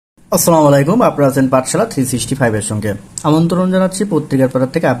আসসালামু আলাইকুম। আপনারা আছেন পাঠশালা 365 এর সঙ্গে। আমন্ত্রণ জানাচ্ছি পত্রিকার পাতা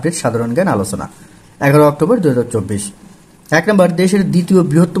থেকে আপডেট সাধারণ জ্ঞান আলোচনা। 11 অক্টোবর 2024। 1 নম্বর, দেশের দ্বিতীয়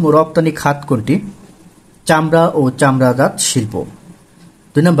বৃহত্তম রপ্তানি খাত কোনটি? চামড়া ও চামড়াজাত শিল্প।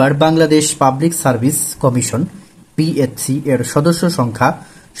 2 নম্বর, Bangladesh public service commission PSC এর সদস্য সংখ্যা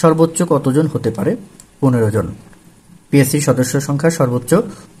সর্বোচ্চ কতজন হতে পারে? 15 জন। পিএসসি সদস্য সংখ্যা সর্বোচ্চ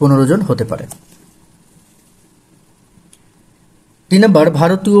 15 জন হতে পারে। 3 নম্বর,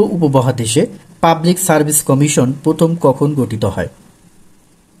 ভারতীয় উপমহাদেশে পাবলিক সার্ভিস কমিশন প্রথম কখন গঠিত হয়?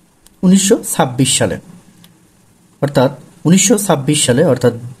 1926 সালে। অর্থাৎ 1926 সালে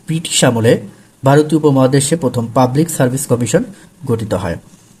অর্থাৎ ব্রিটিশ আমলে ভারতীয় উপমহাদেশে প্রথম পাবলিক সার্ভিস কমিশন গঠিত হয়।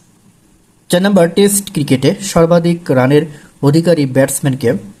 4 নম্বর, টেস্ট ক্রিকেটে সর্বাধিক রানের অধিকারী ব্যাটসম্যানকে?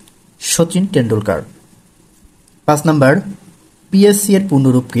 সচিন টেন্ডুলকার। 5 নম্বর, পিএসসি এর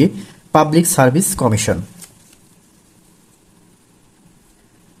পূর্ণরূপ কি? Public service commission.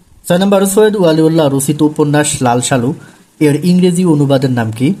 6 নম্বর, সৈয়দ ওয়ালিউল্লাহ রচিত উপন্যাস লাল সালু এর ইংরেজি অনুবাদের নাম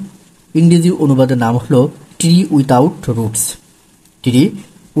কি? ইংরেজি অনুবাদের নাম হলো tree without roots. Tree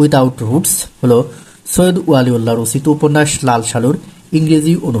without roots হলো সৈয়দ ওয়ালিউল্লাহ রচিত উপন্যাস লাল সালুর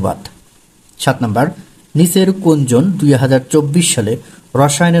ইংরেজি অনুবাদ। 7 নম্বর, নিচের কোনজন 2024 সালে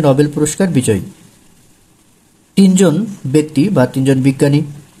রসায়নে নোবেল পুরস্কার বিজয়ী? 3 জন ব্যক্তি বা 3 জন বিজ্ঞানী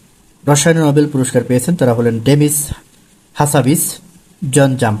রসায়নে নোবেল পুরস্কার পেয়েছেন। তারা হলেন ডেমিস হাসাবিস,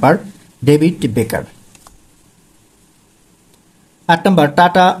 জন জাম্পার, ডেভিড বেকার। 8 নম্বর,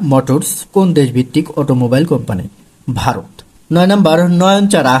 টাটা মোটরস কোন দেশভিত্তিক অটোমোবাইল কোম্পানি? ভারত। 9 নম্বর,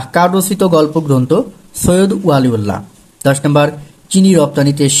 নয়নচারা কার রচিত গল্প গ্রন্থ? সৈয়দ ওয়ালিউল্লাহ। 10 নম্বর, চিনি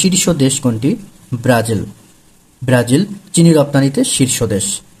রপ্তানিতে শীর্ষ দেশ কোনটি? ব্রাজিল। ব্রাজিল চিনি রপ্তানিতে শীর্ষ দেশ।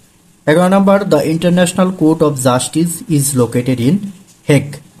 11 নম্বর, the international court of justice is located in Hague.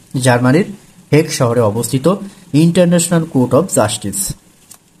 জার্মানির হেগ শহরে অবস্থিত ইন্টারন্যাশনাল কোর্ট অফ জাস্টিস।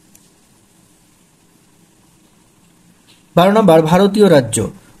 12 নম্বর, ভারতীয় রাজ্য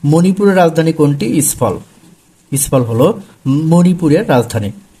মণিপুরের রাজধানী কোনটি? ইম্ফল। ইম্ফল হল মণিপুরের রাজধানী।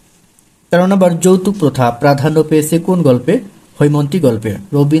 13 নম্বর, যৌতুক প্রথা প্রাধান্য পেয়েছে কোন গল্পে? হৈমন্তী গল্পে।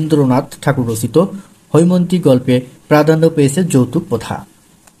 রবীন্দ্রনাথ ঠাকুর রচিত হৈমন্তী গল্পে প্রাধান্য পেয়েছে যৌতুক প্রথা।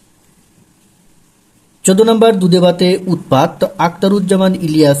 14 নম্বর, দুধে ভাতে উৎপাত আখতারুজ্জামান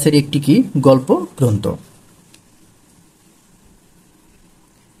ইলিয়াসের একটি কি গল্প গ্রন্থ?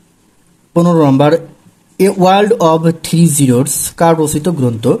 15 নম্বর, a world of three zeros কার রচিত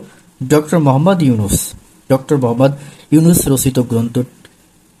গ্রন্থ? ডক্টর মোহাম্মদ ইউনুস। ডক্টর মোহাম্মদ ইউনুস রচিত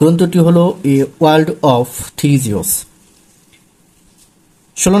গ্রন্থটি হল a world of three zeros.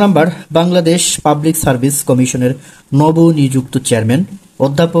 16 number, Bangladesh public service কমিশনের নবনিযুক্ত চেয়ারম্যান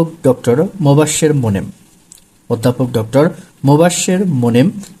অধ্যাপক ডক্টর মোবাশ্বের মোনেম। অধ্যাপক doctor Mobashwer Monem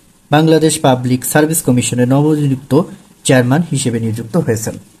Bangladesh public service কমিশনের নবনিযুক্ত চেয়ারম্যান হিসেবে নিযুক্ত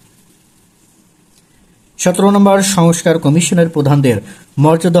হয়েছেন। 17 নম্বর, সংস্কার কমিশনের প্রধানদের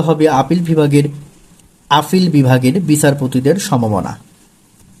মর্যাদা হবে আপিল বিভাগের বিচারপতিদের সমমনা।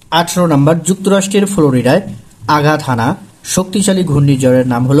 18 নম্বর, যুক্তরাষ্ট্রের ফ্লোরিডায় আঘাত হানা শক্তিশালী ঘূর্ণিঝড়ের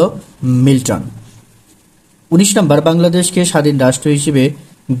নাম হল মিল্টন। 19 নম্বর, বাংলাদেশকে স্বাধীন রাষ্ট্র হিসেবে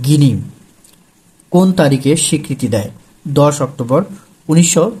গিনি কোন তারিখে স্বীকৃতি দেয়? 10 অক্টোবর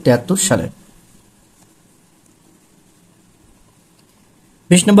 1973 সালে।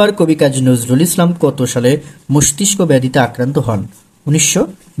 20 নম্বর, কবি কাজী নজরুল ইসলাম কত সালে মস্তিষ্ক ব্যাধিতে আক্রান্ত হন?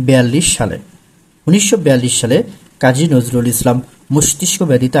 1942 সালে। 1942 সালে কাজী নজরুল ইসলাম মস্তিষ্ক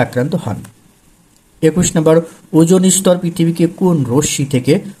ব্যাধিতে আক্রান্ত হন। 21 নম্বর, ওজোন স্তর পৃথিবীকে কোন রশ্মি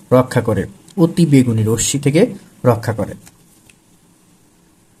থেকে রক্ষা করে? অতি বেগুনি রশ্মি থেকে রক্ষা করে।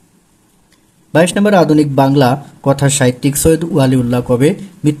 22 নম্বর, আধুনিক বাংলা কথা সাহিত্যিক সৈয়দ ওয়ালিউল্লাহ কবে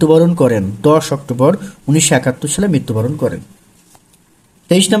মৃত্যুবরণ করেন? 10 অক্টোবর 1971 সালে মৃত্যুবরণ করেন।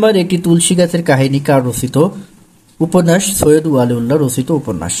 23 নম্বর, একটি তুলসী গাছের কাহিনী কার রচিত উপন্যাস? সৈয়দ ওয়ালিউল্লাহ রচিত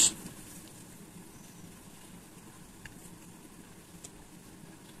উপন্যাস।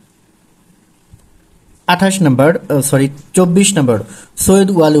 24 নম্বর, সৈয়দ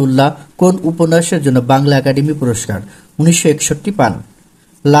ওয়ালিউল্লাহ কোন উপন্যাসের জন্য বাংলা একাডেমি পুরস্কার 1961 পান?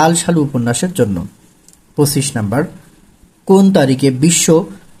 লাল সালু উপন্যাসের জন্য। 25 নম্বর, কোন তারিখে বিশ্ব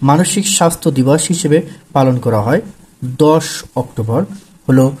মানসিক স্বাস্থ্য দিবস হিসেবে পালন করা হয়? 10 অক্টোবর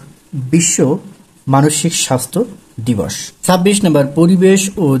হল বিশ্ব মানসিক স্বাস্থ্য দিবস। 26 নম্বর, পরিবেশ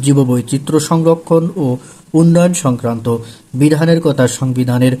ও জীববৈচিত্র্য সংরক্ষণ ও উন্নয়ন সংক্রান্ত বিধানের কথা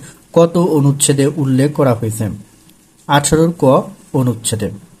সংবিধানের কত অনুচ্ছেদে উল্লেখ করা হয়েছে? 18 ক অনুচ্ছেদে।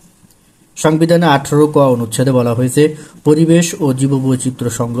 সংবিধানে 18 ক অনুচ্ছেদে বলা হয়েছে পরিবেশ ও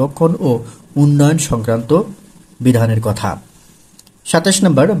জীববৈচিত্র্য সংরক্ষণ ও উন্নয়ন সংক্রান্ত বিধানের কথা। 27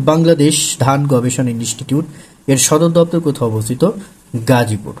 নম্বর, বাংলাদেশ ধান গবেষণা ইনস্টিটিউট এর সদর দপ্তর কোথায় অবস্থিত?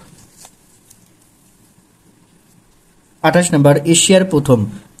 গাজীপুর। 28 নম্বর, এশিয়ার প্রথম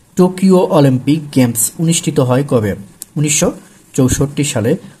টোকিও অলিম্পিক গেমস অনুষ্ঠিত হয় কবে? 1964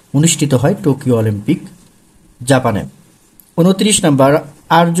 সালে অনুষ্ঠিত হয় টোকিও অলিম্পিক জাপানে। 29 নম্বর,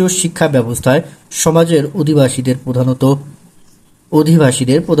 আর্য শিক্ষা ব্যবস্থায় সমাজের অধিবাসীদের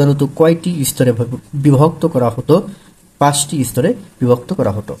প্রধানত কয়টি স্তরে বিভক্ত করা হতো? 5টি স্তরে বিভক্ত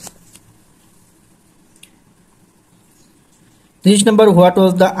করা হতো। 30 নম্বর, what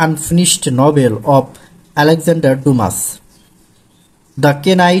was the unfinished novel of Alexander Dumas, the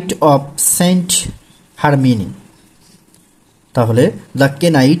কেনাইট of Saint হারমেনি? তাহলে দ্য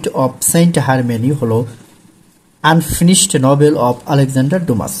কেনাইট অফ সেন্ট হারমেনি হলো unfinished novel of Alexander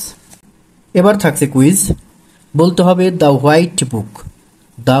Dumas. এবার থাকছে কুইজ, বলতে হবে the white book.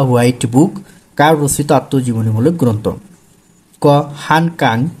 The white বুক কার রচিত আত্মজীবনীমূলক গ্রন্থ? ক হান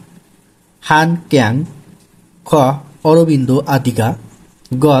ক্যাং, খ অরবিন্দ আদিগা,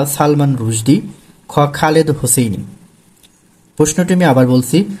 গ সালমান রুশদি, খ খালেদ হোসেইনি। প্রশ্নটি আমি আবার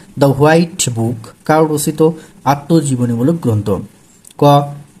বলছি, দ্য হোয়াইট বুক কার রচিত আত্মজীবনীমূলক গ্রন্থ? ক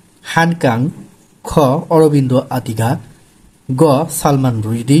হান ক্যাং, খ অরবিন্দ আদিগা, গ সালমান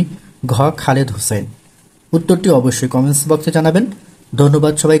রুশদি, ঘ খালেদ হোসেন। উত্তরটি অবশ্যই কমেন্টস বক্সে জানাবেন।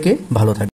 ধন্যবাদ সবাইকে, ভালো থাকবেন।